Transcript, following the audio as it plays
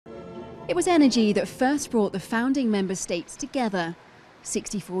It was energy that first brought the founding member states together.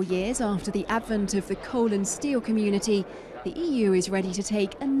 64 years after the advent of the coal and steel community, the EU is ready to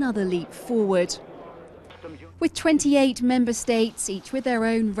take another leap forward. With 28 member states, each with their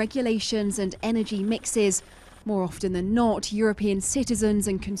own regulations and energy mixes, more often than not, European citizens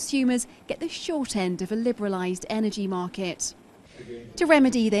and consumers get the short end of a liberalised energy market. To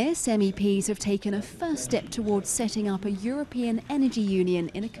remedy this, MEPs have taken a first step towards setting up a European energy union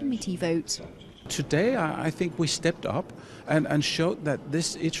in a committee vote. Today, I think we stepped up and showed that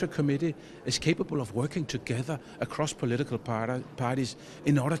this ITRE committee is capable of working together across political parties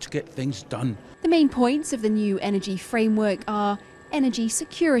in order to get things done. The main points of the new energy framework are energy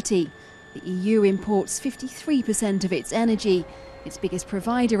security. The EU imports 53% of its energy. Its biggest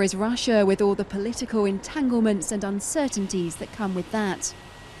provider is Russia, with all the political entanglements and uncertainties that come with that.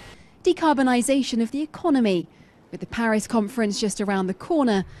 Decarbonisation of the economy. With the Paris conference just around the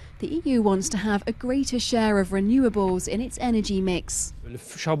corner, the EU wants to have a greater share of renewables in its energy mix. Le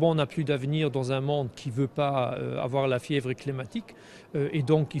charbon n'a plus d'avenir dans un monde qui ne veut pas avoir la fièvre climatique. Et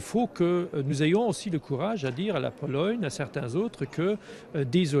donc il faut que nous ayons aussi le courage à dire à la Pologne, à certains autres, que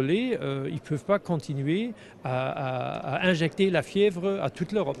désolé, ils ne peuvent pas continuer à injecter la fièvre à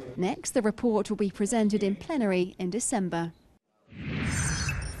toute l'Europe. Next, the report will be presented in plenary in December.